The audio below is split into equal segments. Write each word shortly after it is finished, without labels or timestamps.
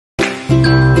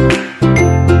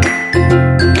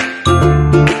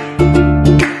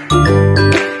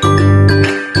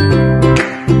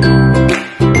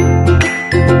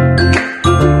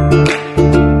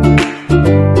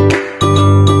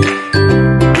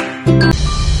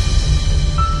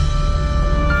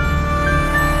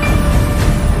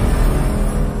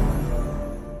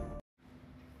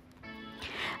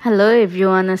Hello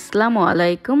everyone, Assalamu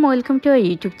alaikum. Welcome to our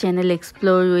YouTube channel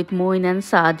Explore with Moin and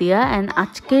Sadia. And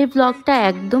আজকের ব্লগটা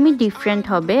একদমই different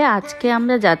হবে। আজকে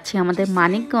আমরা যাচ্ছি আমাদের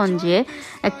মানিকগঞ্জে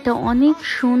একটা অনেক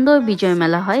সুন্দর বিজয়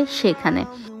মেলা হয় সেখানে।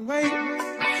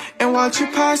 And watch you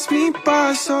pass me by,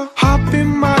 so hop in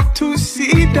my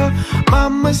two-seater,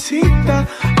 mamacita,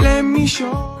 let me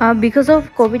show. Because of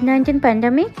COVID-19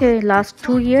 pandemic, last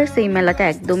 2 years এই মেলাটা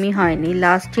একদমই হয়নি।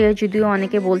 লাস্ট ইয়ার যদিও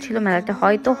অনেকে বলছিল মেলাটা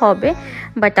হয়তো হবে,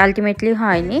 বাট আলটিমেটলি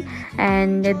হয়নি।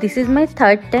 And this is my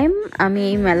third time আমি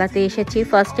এই মেলাতে এসেছি।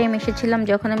 ফার্স্ট টাইম এসেছিলাম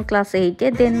যখন আমি ক্লাস 8-এ,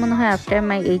 দেন মনে হয় after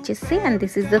my HSC, and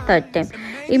this is the third time.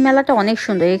 এই মেলাটা অনেক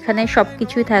সুন্দর, এখানে সব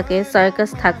কিছুই থাকে। সার্কাস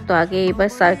থাকতো আগে, এবার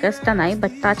সার্কাসটা নাই,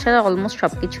 বাট তাছাড়া অলমোস্ট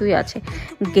সব কিছুই আছে।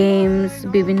 গেমস,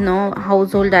 বিভিন্ন house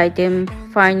hold item,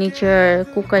 furniture,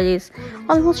 cookeries,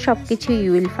 almost সব কিছুই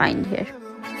you will find here.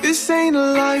 This ain't a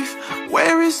life,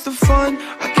 where is the fun?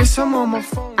 I guess I'm on my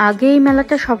phone. আগে এই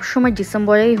মেলাটা সবসময়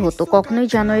ডিসেম্বরেই হতো, কখনোই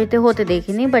জানুয়ারিতে হতে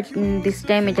দেখিনি, বাট দিস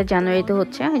টাইম এটা জানুয়ারিতে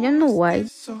হচ্ছে। I don't know Y.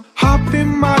 Hop in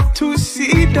my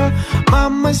two-seater,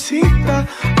 mamacita,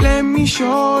 let me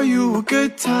show you a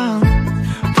good time.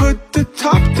 Put the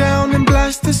top down and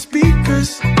blast the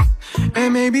speakers, and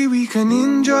maybe we can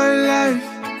enjoy life.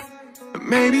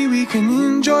 Maybe we can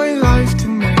enjoy life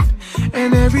tonight, and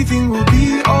everything will be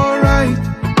alright.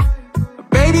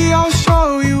 Baby, I'll show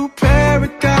you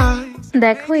paradise.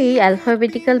 দেখো এই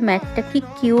alphabetical ম্যাটটা কি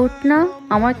cute না,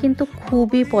 আমার কিন্তু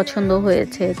খুবই পছন্দ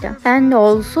হয়েছে এটা। অ্যান্ড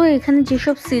অলসো এখানে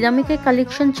যেসব সিরামিকের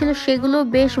কালেকশন ছিল সেগুলো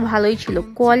বেশ ভালোই ছিল।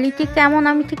 কোয়ালিটি কেমন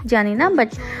আমি ঠিক জানি না, বাট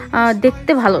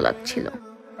দেখতে ভালো লাগছিল।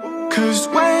 'Cause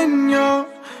when you're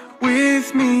with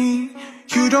me,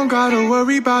 you don't gotta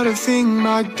worry about a thing,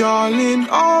 my darling.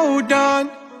 Hold on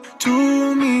to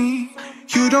me.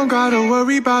 You don't gotta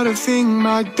worry about a thing,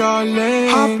 my darling.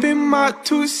 Hop in my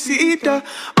two-seater,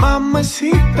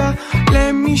 mamacita,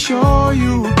 let me show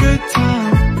you a good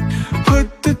time. Put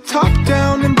the top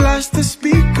down and blast the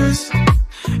speakers,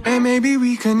 and maybe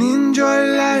we can enjoy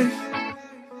life.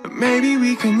 Maybe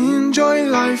we can enjoy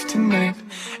life tonight,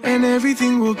 and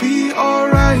everything will be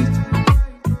alright.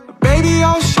 Baby,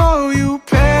 I'll show you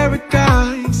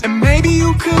paradise, and maybe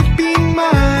you could be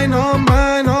mine, oh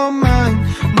mine, oh mine.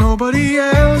 Nobody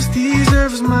else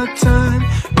deserves my time.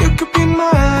 You could be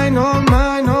mine, all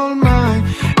mine, all mine.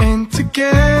 And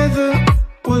together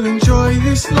we'll enjoy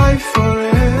this life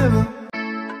forever.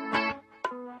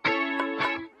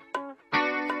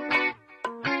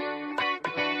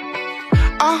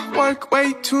 I work way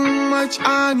too much,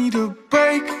 I need a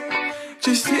break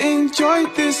just to enjoy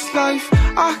this life.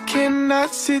 I cannot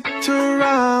sit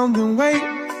around and wait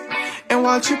and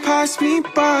watch you pass me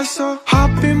by, so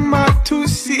hop in my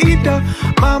two-seater,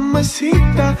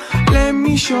 mamacita, let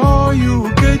me show you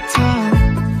a good time.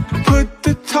 Put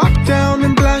the top down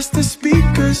and blast the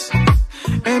speakers,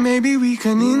 and maybe we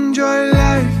can enjoy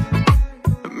life.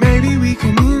 Maybe we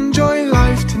can enjoy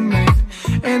life tonight,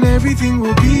 and everything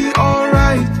will be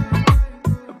alright.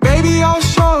 Baby, I'll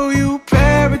show you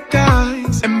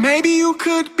paradise, and maybe you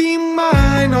could be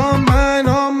mine, oh mine,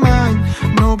 oh mine.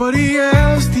 Nobody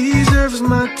else deserves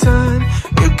my time.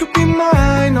 You could be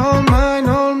mine, all mine,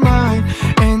 all mine.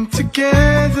 And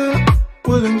together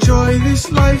we'll enjoy this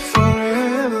life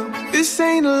forever. This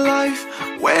ain't a life,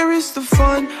 where is the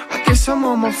fun? I guess I'm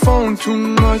on my phone too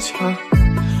much, huh?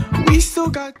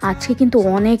 আজকে কিন্তু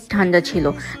অনেক ঠান্ডা ছিল,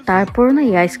 তারপর না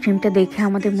এই আইসক্রিমটা দেখে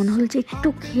আমাদের মনে হলো যে একটু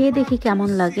খেয়ে দেখি কেমন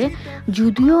লাগে।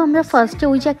 যদিও আমরা ফার্স্টে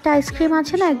ওই যে একটা আইসক্রিম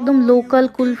আছে না একদম লোকাল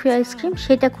কুলফি আইসক্রিম,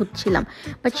 সেটা খুঁজছিলাম,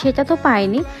 বাট সেটা তো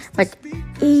পাইনি। বাট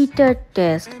এইটার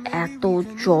টেস্ট এত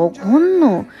জঘন্য,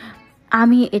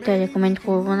 আমি এটা রেকমেন্ড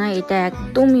করব না, এটা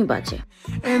একদমই বাজে।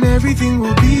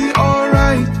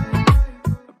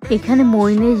 এখানে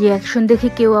মইনের রিয়াকশন দেখে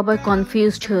কেউ আবার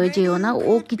কনফিউজড হয়ে যেও না,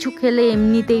 ও কিছু খেলে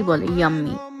এমনিতেই বলে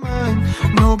yummy.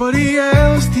 Nobody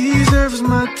else deserves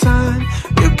my time.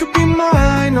 You could be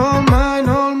mine, all mine,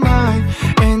 all mine.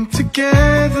 And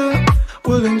together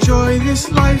we'll enjoy this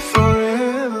life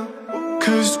forever.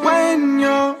 'Cause when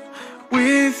you're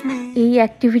with me. এই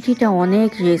অ্যাক্টিভিটিটা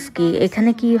অনেক রিস্কি।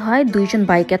 এখানে কি হয়, দুইজন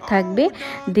বাইকার থাকবে,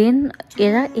 দেন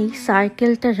এরা এই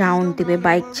সার্কেলটা রাউন্ড দিবে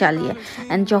বাইক চালিয়ে।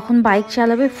 অ্যান্ড যখন বাইক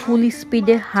চালাবে ফুল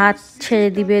স্পিডে হাত ছেড়ে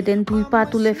দিবে, দেন 2 পা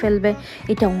তুলে ফেলবে।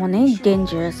 এটা অনেক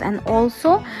ডেঞ্জারাস। অ্যান্ড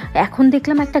অলসো এখন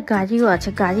দেখলাম একটা গাড়িও আছে,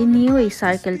 গাড়ি নিয়েও এই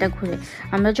সার্কেলটা ঘুরে।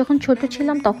 আমরা যখন ছোট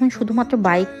ছিলাম তখন শুধুমাত্র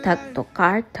বাইক থাকতো,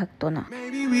 কার থাকতো না।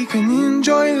 Maybe we can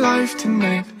enjoy life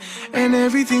tonight, and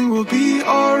everything will be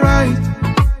alright.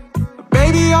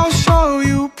 Baby, I'll show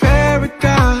you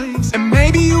paradise, and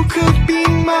maybe you could be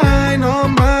mine, all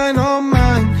mine, all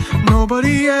mine.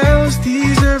 Nobody else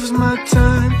deserves my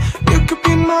time. You could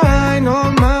be mine,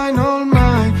 all mine, all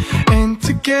mine. And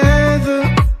together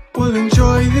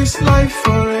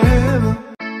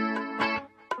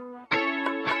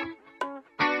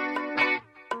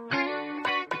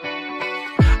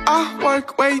I work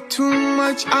way too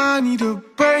much, I need a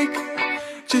break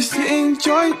just to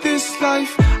enjoy this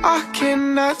life. I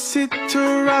cannot sit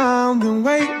around and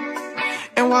wait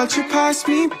and watch you pass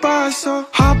me by. So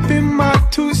hop in my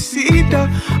two-seater,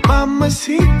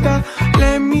 mamacita,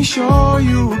 let me show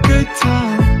you a good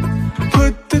time.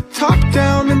 Put the top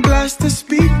down and blast the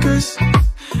speakers,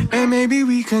 and maybe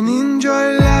we can enjoy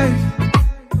life.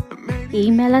 এই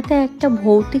মেলাতে একটা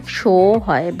ভৌতিক show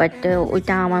হয়, but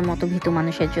ওইটা আমার মতো ভীতু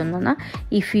মানুষের জন্য না।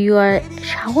 ইফ ইউ আর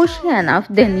সাহসী enough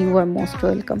then you R most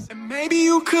welcome. Maybe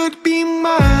you could be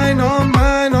mine, oh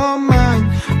mine, oh mine.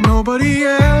 Nobody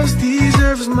else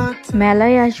deserves my time.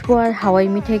 মেলায় আসবো আর হাওয়াই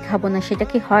মিঠাই খাবো না, সেটা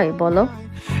কি হয় বলো?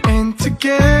 And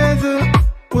together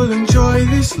we'll enjoy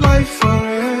this life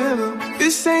forever.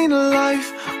 This ain't a life,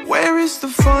 where is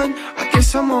the fun? I guess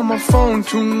I'm on my phone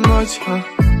too much, huh?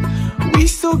 We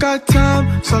still got time,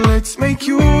 so let's make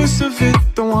use of it.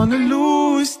 Don't wanna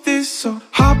lose this, so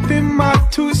hop in my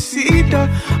two-seater,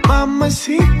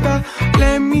 mamacita,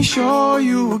 let me show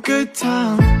you a good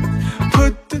time.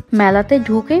 মেলাতে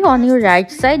ঢুকেই on your right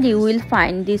side you will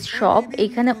find this shop.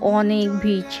 এখানে অনেক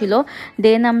ভিড় ছিল।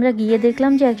 দেন আমরা গিয়ে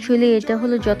দেখলাম যে অ্যাকচুয়ালি এটা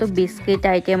হলো যত বিস্কিট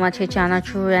আইটেম আছে,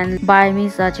 চানাচুর অ্যান্ড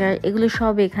বার্মিজ আচার, এগুলো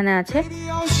সব এখানে আছে।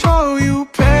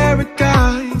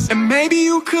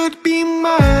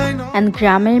 অ্যান্ড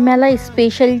গ্রামের মেলায়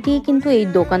স্পেশালিটি কিন্তু এই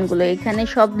দোকানগুলো। এখানে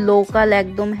সব লোকাল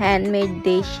একদম হ্যান্ডমেড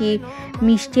দেশি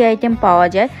মিষ্টি আইটেম পাওয়া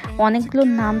যায়। অনেকগুলোর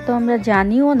নাম তো আমরা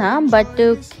জানিও না, বাট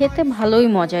খেতে ভালোই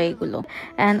মজা এগুলো।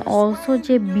 অ্যান্ড অলসো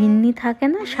যে বিন্নি থাকে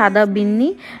না, সাদা বিন্নি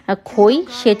খই,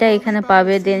 সেটা এখানে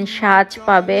পাবে। দেন সাজ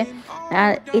পাবে।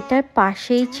 আর এটার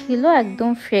পাশেই ছিল একদম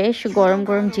ফ্রেশ গরম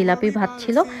গরম জিলাপি ভাত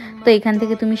ছিল, তো এখান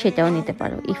থেকে তুমি সেটাও নিতে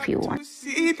পারো if you want.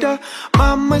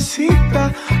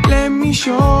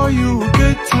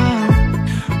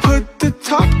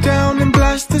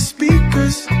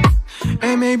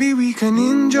 And maybe we can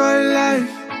enjoy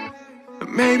life.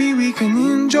 Maybe we can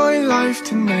enjoy life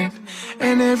tonight,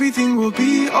 and everything will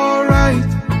be alright.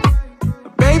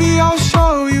 Baby, I'll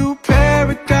show you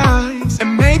paradise,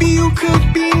 and maybe you could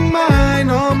be mine,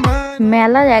 oh mine.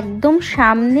 মেলার একদম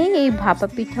সামনে এই ভাপা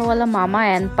পিঠাওয়ালা মামা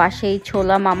and পাশে এই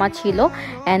ছোলা মামা ছিল।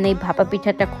 অ্যান্ড এই ভাপা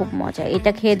পিঠাটা খুব মজা,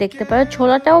 এটা খেয়ে দেখতে পারো।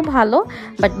 ছোলাটাও ভালো,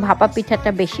 বাট ভাপা পিঠাটা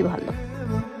বেশি ভালো।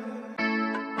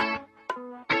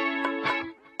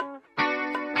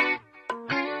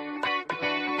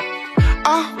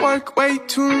 I work way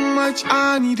too much, I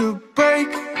need a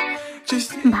break.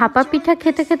 ভাপা পিঠা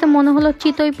খেতে খেতে মনে হলো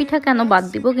চিতই পিঠা কেন বাদ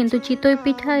দিব, কিন্তু চিতই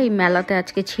পিঠা এই মেলাতে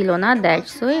আজকে ছিল না।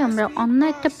 দ্যাটস ওয়াই আমরা অন্য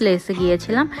একটা প্লেসে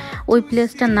গিয়েছিলাম। ওই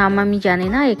প্লেসটার নাম আমি জানি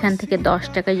না। এখান থেকে 10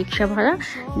 টাকা রিক্সা ভাড়া,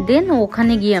 দেন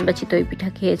ওখানে গিয়ে আমরা চিতই পিঠা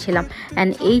খেয়েছিলাম।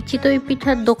 অ্যান্ড এই চিতই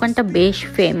পিঠার দোকানটা বেশ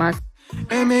ফেমাস।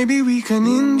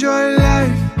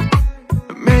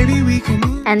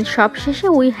 And সবশেষে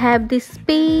we have this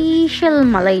special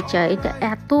malai chai, এটা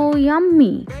এত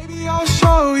yummy. Maybe I'll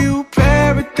show you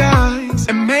paradise,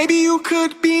 and maybe you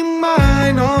could be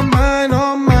mine, oh mine,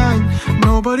 oh mine.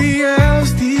 Nobody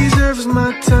else deserves my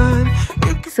time.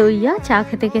 So yeah, cha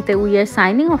khete khete we are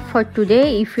signing off for today.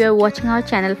 If you are watching our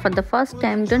channel for the first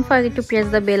time, don't forget to press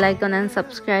the bell icon and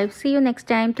subscribe. See you next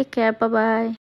time. Take care. Bye bye.